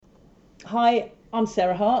Hi, I'm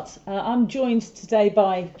Sarah Hart. I'm joined today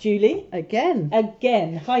by Julie. Again?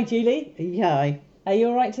 Again. Hi, Julie. Yeah. Are you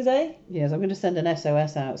all right today? Yes, I'm going to send an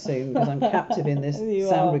SOS out soon because I'm captive in this You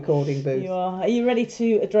sound are. recording booth. You are. Are you ready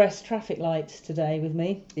to address traffic lights today with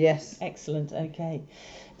me? Yes. Excellent. Okay.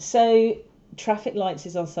 So, traffic lights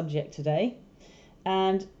is our subject today.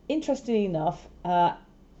 And interestingly enough,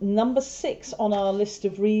 number 6 on our list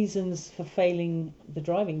of reasons for failing the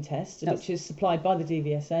driving test, which is supplied by the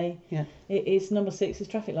DVSA, it is number 6 is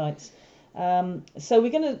traffic lights. So we're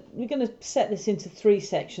going to set this into 3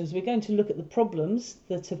 sections. We're going to look at the problems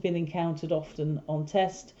that have been encountered often on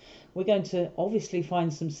test. We're going to obviously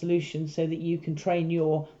find some solutions so that you can train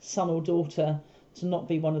your son or daughter to not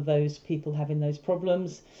be one of those people having those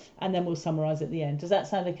problems, and then we'll summarise at the end. Does that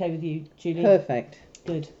sound okay with you, Julie? Perfect.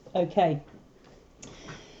 Good. Okay.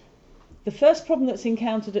 The first problem that's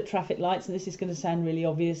encountered at traffic lights, and this is going to sound really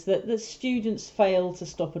obvious, that students fail to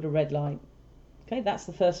stop at a red light. Okay, that's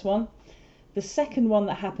the first one. The second one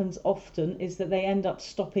that happens often is that they end up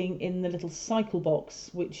stopping in the little cycle box,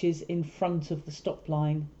 which is in front of the stop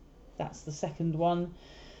line. That's the second one.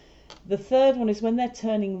 The third one is when they're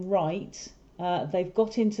turning right, they've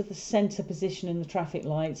got into the centre position in the traffic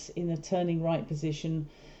lights in a turning right position.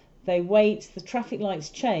 They wait, the traffic lights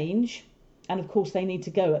change, and of course they need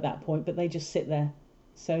to go at that point, but they just sit there.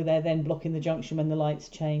 So they're then blocking the junction when the lights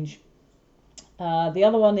change. The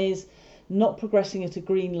other one is not progressing at a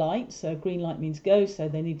green light. So green light means go, so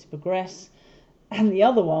they need to progress. And the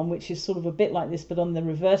other one, which is sort of a bit like this, but on the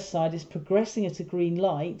reverse side, is progressing at a green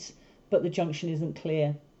light, but the junction isn't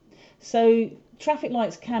clear. So traffic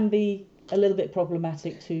lights can be a little bit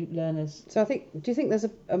problematic to learners. So do you think there's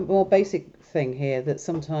a more basic thing here that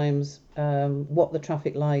sometimes what the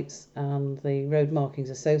traffic lights and the road markings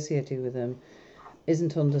associated with them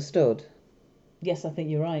isn't understood? Yes, I think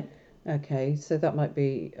you're right. Okay, so that might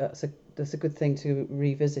be that's a good thing to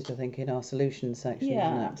revisit, I think, in our solutions section.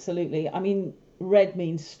 Yeah, isn't it? Absolutely. I mean, red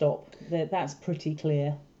means stop. That's pretty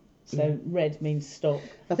clear. So red means stop.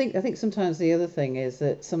 I think sometimes the other thing is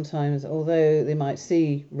that sometimes, although they might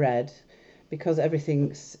see red, because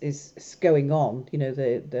everything is going on,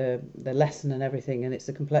 the lesson and everything, and it's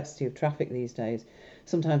the complexity of traffic these days,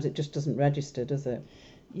 sometimes it just doesn't register, does it?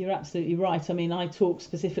 You're absolutely right. I mean, I talk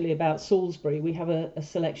specifically about Salisbury. We have a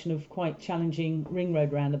selection of quite challenging ring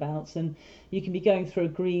road roundabouts, and you can be going through a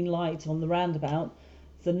green light on the roundabout.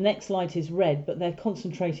 The next light is red, but they're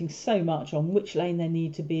concentrating so much on which lane they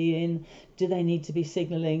need to be in, do they need to be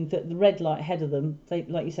signalling, that the red light ahead of them, they,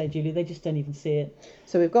 like you say, Julie, they just don't even see it.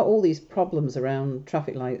 So we've got all these problems around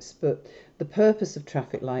traffic lights, but the purpose of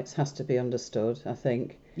traffic lights has to be understood, I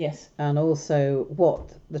think. Yes. And also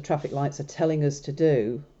what the traffic lights are telling us to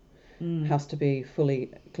do has to be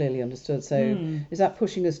clearly understood. So is that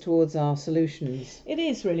pushing us towards our solutions? It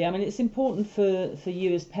is really. I mean, it's important for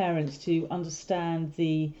you as parents to understand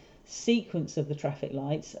the sequence of the traffic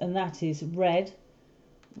lights, and that is red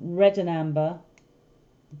and amber,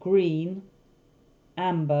 green,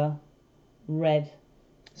 amber, red.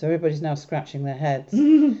 So everybody's now scratching their heads.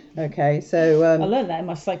 Okay, so I learned that in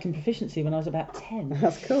my cycling proficiency when I was about 10.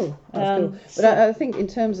 That's cool. But I think in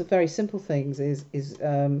terms of very simple things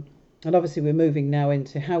and obviously we're moving now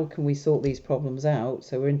into how can we sort these problems out.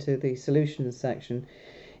 So we're into the solutions section.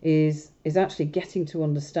 Is actually getting to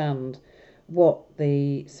understand what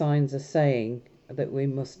the signs are saying that we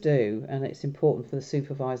must do, and it's important for the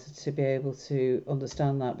supervisor to be able to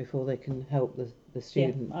understand that before they can help the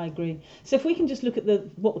student. Yeah, I agree. So if we can just look at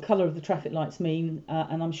what the colour of the traffic lights mean,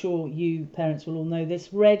 and I'm sure you parents will all know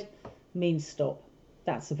this. Red means stop.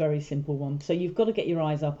 That's a very simple one. So you've got to get your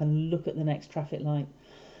eyes up and look at the next traffic light.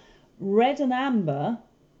 Red and amber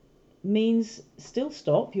means still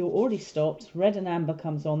stop. You're already stopped. Red and amber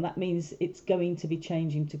comes on. That means it's going to be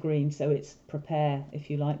changing to green. So it's prepare, if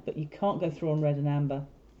you like, but you can't go through on red and amber.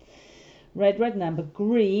 Red and amber.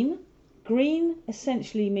 Green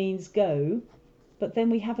essentially means go, but then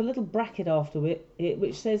we have a little bracket after it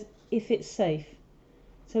which says if it's safe.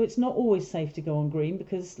 So it's not always safe to go on green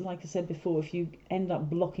because, like I said before, if you end up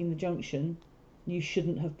blocking the junction, you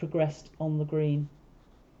shouldn't have progressed on the green.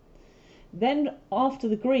 Then after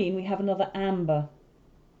the green we have another amber.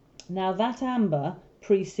 Now that amber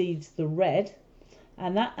precedes the red,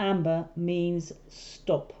 and that amber means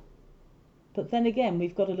stop. But then again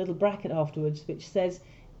we've got a little bracket afterwards which says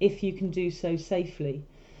if you can do so safely.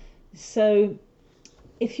 So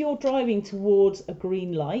if you're driving towards a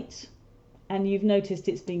green light and you've noticed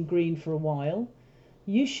it's been green for a while,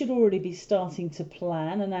 you should already be starting to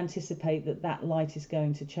plan and anticipate that light is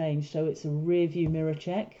going to change. So it's a rear view mirror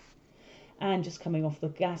check. and just coming off the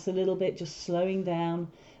gas a little bit, just slowing down,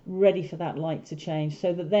 ready for that light to change,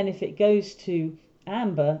 so that then if it goes to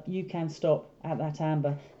amber, you can stop at that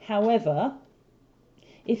amber. However,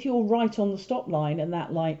 if you're right on the stop line and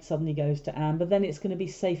that light suddenly goes to amber, then it's going to be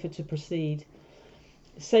safer to proceed.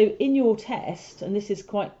 So in your test, and this is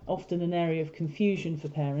quite often an area of confusion for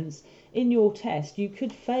parents, in your test you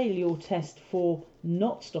could fail your test for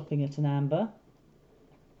not stopping at an amber,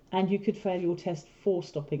 and you could fail your test for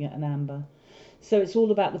stopping at an amber. So it's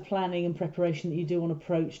all about the planning and preparation that you do on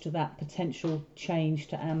approach to that potential change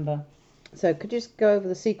to amber. So could you just go over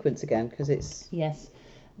the sequence again, because it's... Yes,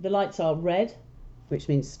 the lights are red. Which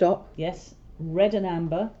means stop. Yes. Red and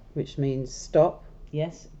amber. Which means stop.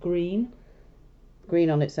 Yes. Green. Green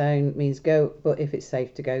on its own means go, but if it's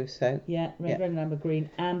safe to go, so... Yeah, red and amber, green.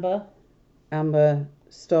 Amber. Amber,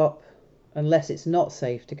 stop, unless it's not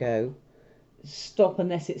safe to go. Stop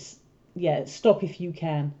unless it's... Yeah, stop if you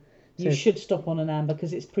can. You should stop on an amber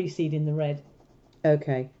because it's preceding the red.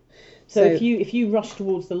 Okay. So if you rush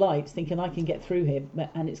towards the lights thinking I can get through here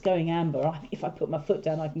and it's going amber, if I put my foot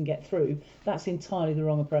down I can get through, that's entirely the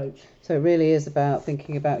wrong approach. So it really is about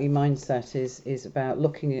thinking about your mindset, is about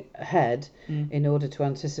looking ahead in order to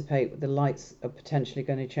anticipate the lights are potentially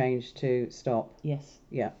going to change to stop. Yes.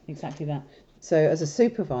 Yeah. Exactly that. So as a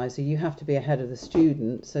supervisor you have to be ahead of the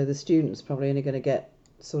student, so the student's probably only going to get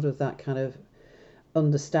sort of that kind of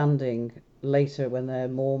understanding later when they're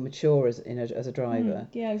more mature as a driver.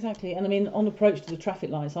 Yeah, exactly. And I mean, on approach to the traffic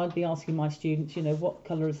lights, I'd be asking my students, what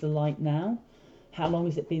colour is the light now? How long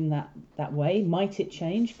has it been that way? Might it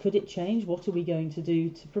change? Could it change? What are we going to do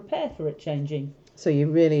to prepare for it changing? So you're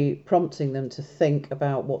really prompting them to think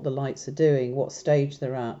about what the lights are doing, what stage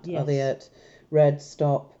they're at. Yes. Are they at red,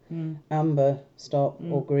 stop, amber, stop,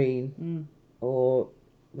 or green? Or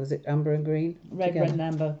was it amber and green? Red and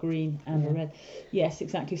amber, green, amber, red. Yes,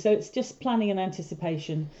 exactly. So it's just planning and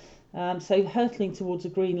anticipation. So hurtling towards a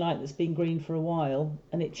green light that's been green for a while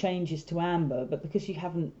and it changes to amber, but because you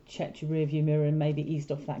haven't checked your rear view mirror and maybe eased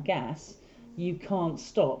off that gas, you can't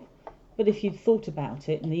stop. But if you'd thought about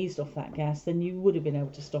it and eased off that gas, then you would have been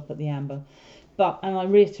able to stop at the amber. And I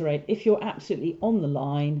reiterate, if you're absolutely on the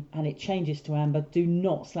line and it changes to amber, do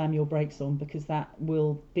not slam your brakes on, because that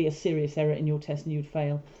will be a serious error in your test and you would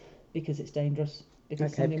fail because it's dangerous.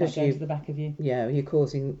 Because somebody might go to the back of you. Yeah, you're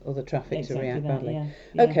causing other traffic to react badly.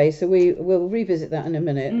 Yeah. Okay, so we'll revisit that in a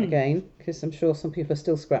minute again, because I'm sure some people are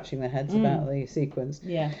still scratching their heads about the sequence.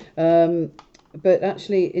 Yeah. But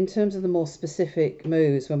actually, in terms of the more specific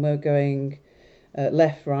moves, when we're going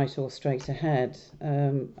left, right, or straight ahead,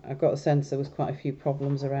 I've got a sense there was quite a few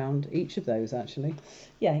problems around each of those, actually.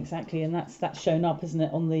 Yeah, exactly, and that's shown up, isn't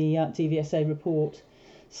it, on the DVSA report.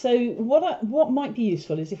 So what might be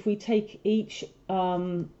useful is if we take each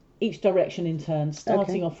direction in turn,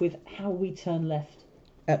 starting off with how we turn left.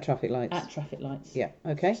 At traffic lights. At traffic lights. Yeah,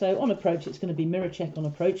 okay. So on approach, it's going to be mirror check on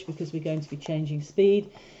approach because we're going to be changing speed.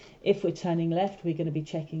 If we're turning left, we're going to be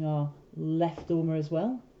checking our left dormer as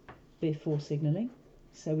well before signalling.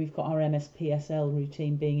 So we've got our MSPSL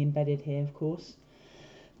routine being embedded here, of course.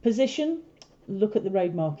 Position, look at the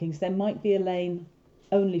road markings. There might be a lane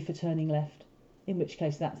only for turning left, in which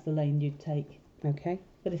case that's the lane you'd take. Okay.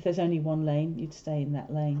 But if there's only one lane, you'd stay in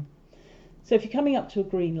that lane. So if you're coming up to a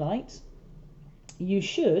green light, you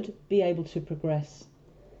should be able to progress.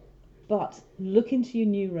 But look into your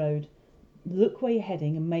new road. Look where you're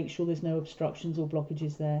heading and make sure there's no obstructions or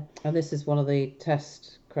blockages there. And this is one of the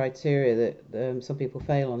test criteria that some people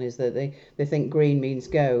fail on, is that they think green means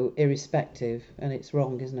go irrespective, and it's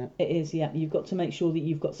wrong, isn't it? It is, yeah. You've got to make sure that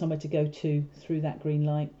you've got somewhere to go to through that green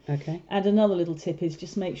light. Okay. And another little tip is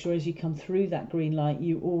just make sure as you come through that green light,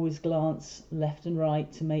 you always glance left and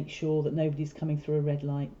right to make sure that nobody's coming through a red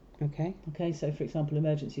light. Okay. Okay, so for example,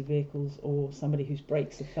 emergency vehicles or somebody whose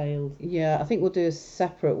brakes have failed. Yeah, I think we'll do a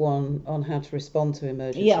separate one on how to respond to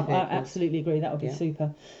emergency vehicles. I absolutely agree. That would be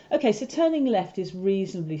super. Okay, so turning left is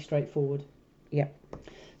reasonably straightforward. Yeah.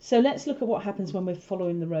 So let's look at what happens when we're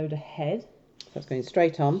following the road ahead. That's going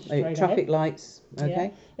straight on. Straight traffic ahead. Lights.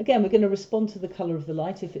 Okay. Yeah. Again, we're going to respond to the colour of the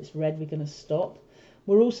light. If it's red, we're going to stop.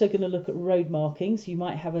 We're also going to look at road markings. You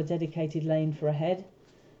might have a dedicated lane for ahead.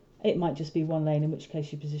 It might just be one lane, in which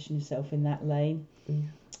case you position yourself in that lane.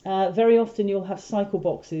 Very often you'll have cycle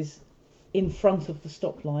boxes in front of the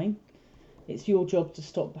stop line. It's your job to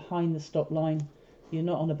stop behind the stop line. You're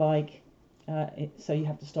not on a bike, so you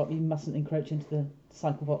have to stop. You mustn't encroach into the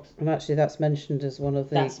cycle box. And actually that's mentioned as one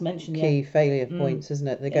of the key failure points, isn't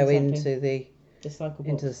it? They go into the cycle box.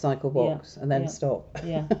 Into the cycle box and then stop.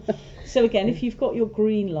 Yeah. So again, if you've got your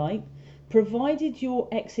green light, provided your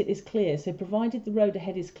exit is clear, so provided the road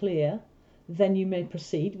ahead is clear, then you may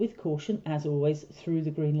proceed with caution, as always, through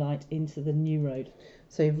the green light into the new road.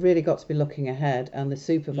 So you've really got to be looking ahead, and the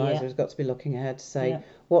supervisor has got to be looking ahead to say,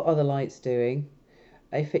 what are the lights doing?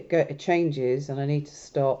 If it changes and I need to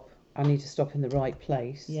stop in the right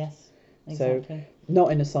place. Yes, exactly. So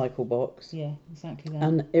not in a cycle box. Yeah, exactly that.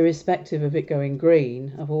 And irrespective of it going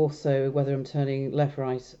green, I've also, whether I'm turning left,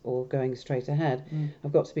 right, or going straight ahead,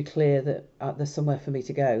 I've got to be clear that there's somewhere for me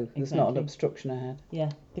to go. There's not an obstruction ahead.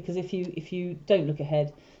 Yeah, because if you don't look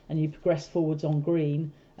ahead and you progress forwards on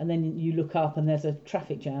green, and then you look up and there's a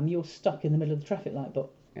traffic jam, you're stuck in the middle of the traffic light.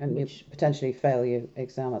 And you potentially fail your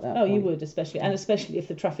exam at that point. Oh, you would, especially if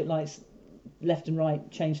the traffic lights left and right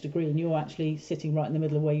change to green, you're actually sitting right in the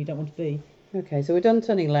middle of where you don't want to be. Okay, so we've done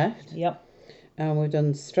turning left. Yep. And we've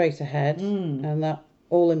done straight ahead. And that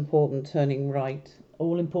all-important turning right.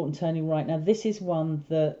 All-important turning right. Now, this is one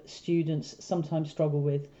that students sometimes struggle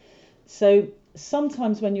with. So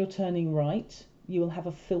sometimes when you're turning right, you will have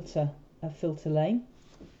a filter lane.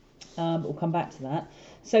 We'll come back to that.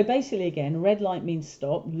 So basically, again, red light means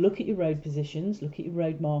stop. Look at your road positions. Look at your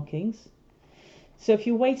road markings. So if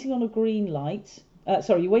you're waiting on a green light,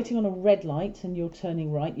 you're waiting on a red light and you're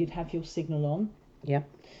turning right, you'd have your signal on. Yep.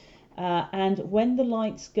 And when the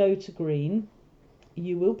lights go to green,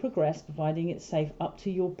 you will progress, providing it's safe, up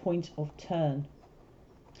to your point of turn.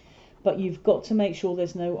 But you've got to make sure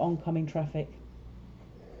there's no oncoming traffic,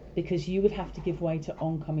 because you would have to give way to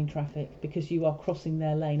oncoming traffic because you are crossing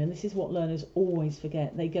their lane. And this is what learners always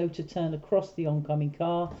forget. They go to turn across the oncoming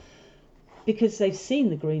car because they've seen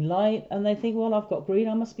the green light and they think, well, I've got green,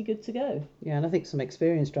 I must be good to go. Yeah, and I think some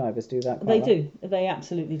experienced drivers do that quite They well. do. They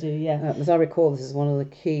absolutely do, yeah. As I recall, this is one of the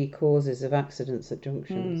key causes of accidents at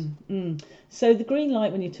junctions. So the green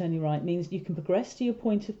light when you're turning right means you can progress to your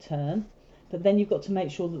point of turn, but then you've got to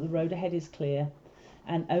make sure that the road ahead is clear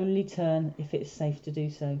and only turn if it's safe to do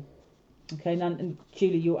so. Okay, now, and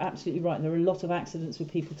Julie, you're absolutely right. There are a lot of accidents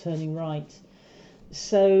with people turning right.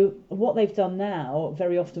 So what they've done now,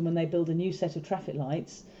 very often when they build a new set of traffic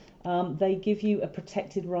lights, they give you a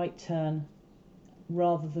protected right turn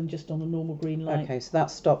rather than just on a normal green light. Okay, so that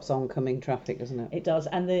stops oncoming traffic, doesn't it? It does,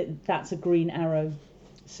 and that's a green arrow.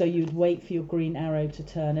 So you'd wait for your green arrow to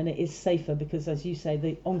turn, and it is safer because, as you say,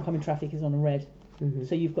 the oncoming traffic is on a red.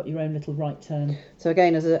 So you've got your own little right turn. So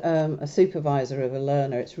again, as a supervisor of a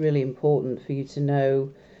learner, it's really important for you to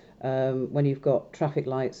know when you've got traffic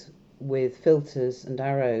lights with filters and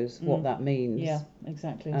arrows, what that means. Yeah,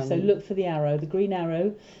 exactly. So look for the arrow. The green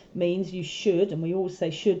arrow means you should, and we always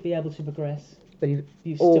say should, be able to progress. But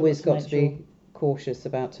you've always got to be cautious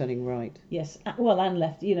about turning right. Yes, well, and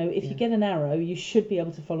left. You know, if you get an arrow, you should be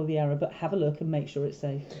able to follow the arrow, but have a look and make sure it's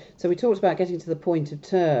safe. So we talked about getting to the point of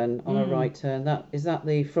turn on a right turn. Is that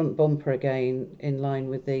the front bumper again, in line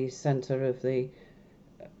with the centre of the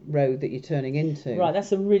road that you're turning into? Right,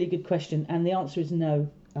 that's a really good question, and the answer is no.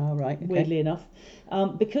 Oh, right. Okay. Weirdly enough,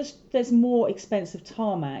 because there's more expensive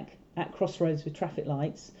tarmac at crossroads with traffic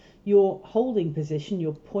lights, your holding position,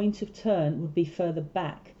 your point of turn, would be further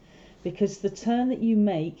back, because the turn that you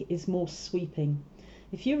make is more sweeping.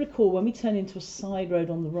 If you recall, when we turn into a side road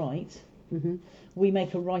on the right, we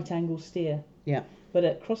make a right angle steer. Yeah. But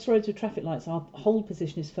at crossroads with traffic lights, our hold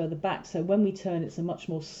position is further back, so when we turn, it's a much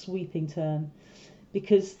more sweeping turn,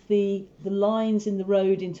 because the lines in the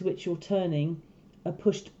road into which you're turning are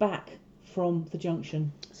pushed back from the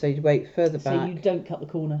junction. So you'd wait further back. So you don't cut the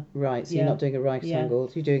corner. Right, so you're not doing a right angle,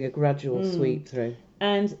 you're doing a gradual sweep through.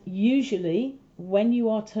 And usually, when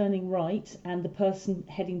you are turning right and the person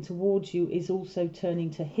heading towards you is also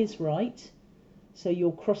turning to his right, so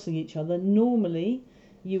you're crossing each other, normally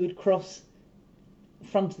you would cross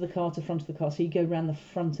front of the car to front of the car, so you go around the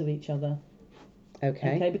front of each other.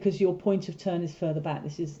 Okay, because your point of turn is further back.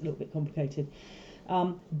 This is a little bit complicated.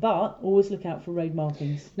 But always look out for road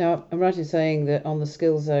markings. Now, I'm right in saying that on the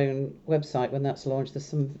Skillzone website, when that's launched, there's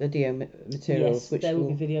some video materials. Yes, there will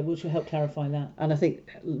be video, which will help clarify that. And I think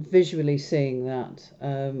visually seeing that,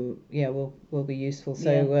 will be useful.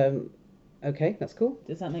 So, okay, that's cool.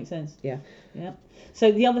 Does that make sense? Yeah. Yeah.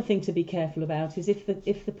 So the other thing to be careful about is if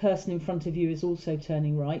the person in front of you is also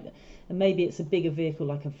turning right, and maybe it's a bigger vehicle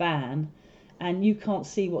like a van, and you can't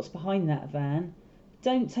see what's behind that van,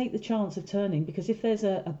 don't take the chance of turning, because if there's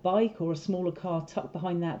a bike or a smaller car tucked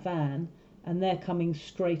behind that van and they're coming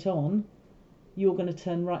straight on, you're going to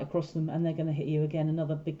turn right across them and they're going to hit you again,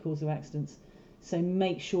 another big cause of accidents. So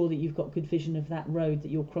make sure that you've got good vision of that road that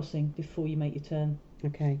you're crossing before you make your turn.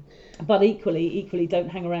 Okay. But equally don't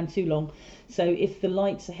hang around too long. So if the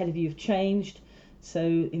lights ahead of you have changed, so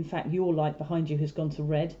in fact your light behind you has gone to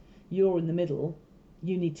red, you're in the middle,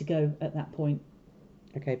 you need to go at that point.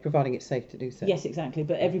 Okay, providing it's safe to do so. Yes, exactly.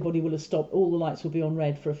 But everybody will have stopped. All the lights will be on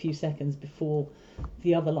red for a few seconds before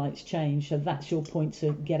the other lights change. So that's your point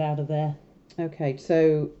to get out of there. Okay,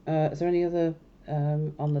 so is there any other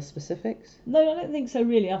on the specifics? No, I don't think so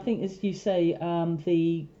really. I think, as you say,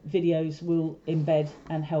 the videos will embed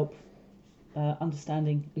and help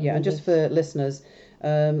understanding. Yeah, and just for listeners,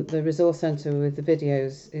 the resource centre with the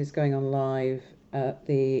videos is going on live at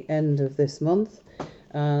the end of this month.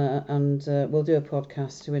 And we'll do a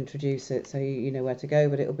podcast to introduce it so you know where to go,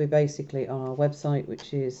 but it'll be basically on our website,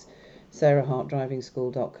 which is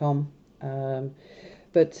sarahhartdrivingschool.com.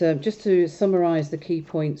 But just to summarise the key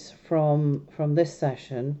points from this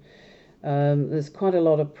session, there's quite a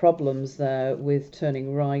lot of problems there with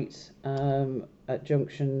turning right at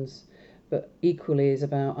junctions, but equally is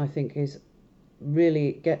about, I think, is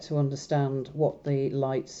really get to understand what the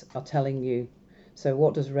lights are telling you. So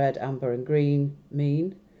what does red, amber and green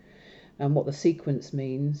mean, and what the sequence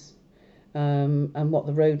means, and what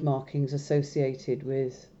the road markings associated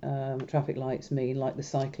with traffic lights mean, like the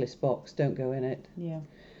cyclist box, don't go in it. Yeah.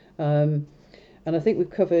 And I think we've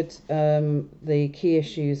covered the key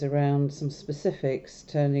issues around some specifics,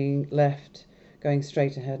 turning left, going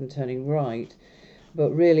straight ahead and turning right,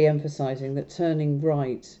 but really emphasising that turning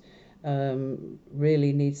right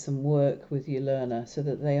really needs some work with your learner so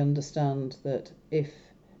that they understand that if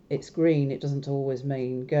it's green, it doesn't always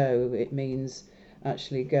mean go. It means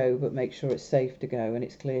actually go, but make sure it's safe to go and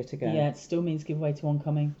it's clear to go. Yeah, it still means give way to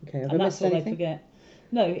oncoming. Okay, and that's what they forget.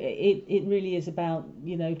 No, it really is about,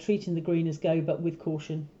 treating the green as go, but with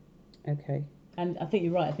caution. Okay. And I think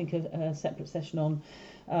you're right. I think a separate session on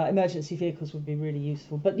emergency vehicles would be really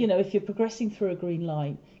useful. But, if you're progressing through a green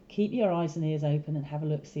light, keep your eyes and ears open and have a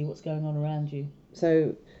look, see what's going on around you.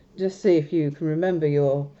 So just see if you can remember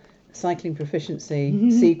your cycling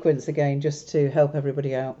proficiency sequence again, just to help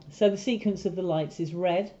everybody out. So the sequence of the lights is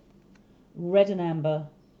red, red and amber,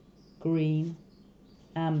 green,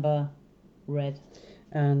 amber, red.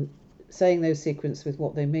 And saying those sequences with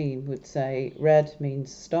what they mean would say red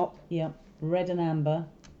means stop. Yeah, red and amber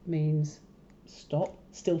means stop,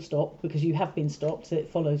 still stop, because you have been stopped, so it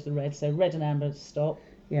follows the red. So red and amber, stop.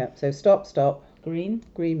 Yeah, so stop, stop. Green.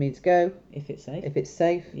 Green means go. If it's safe. If it's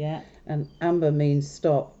safe. Yeah. And amber means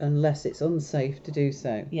stop unless it's unsafe to do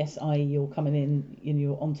so. Yes, i.e. you're coming in and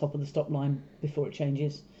you're on top of the stop line before it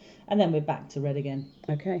changes. And then we're back to red again.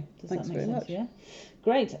 Okay, thanks very much. Yeah,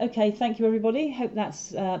 great. Okay, thank you everybody. Hope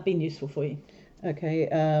that's been useful for you. Okay,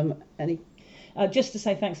 any? Just to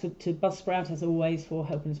say thanks to Buzzsprout as always for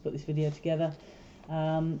helping us put this video together.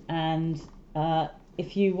 And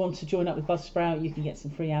if you want to join up with Buzzsprout, you can get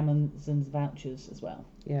some free Amazon's vouchers as well.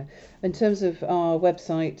 Yeah. In terms of our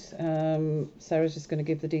website, Sarah's just going to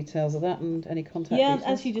give the details of that and any contact details.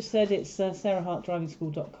 As you just said, it's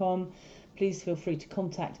sarahhartdrivingschool.com. Please feel free to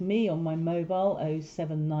contact me on my mobile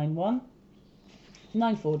 0791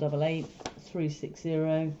 9488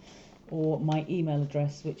 360 or my email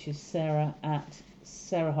address, which is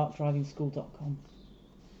sarah@sarahhartdrivingschool.com.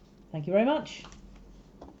 Thank you very much.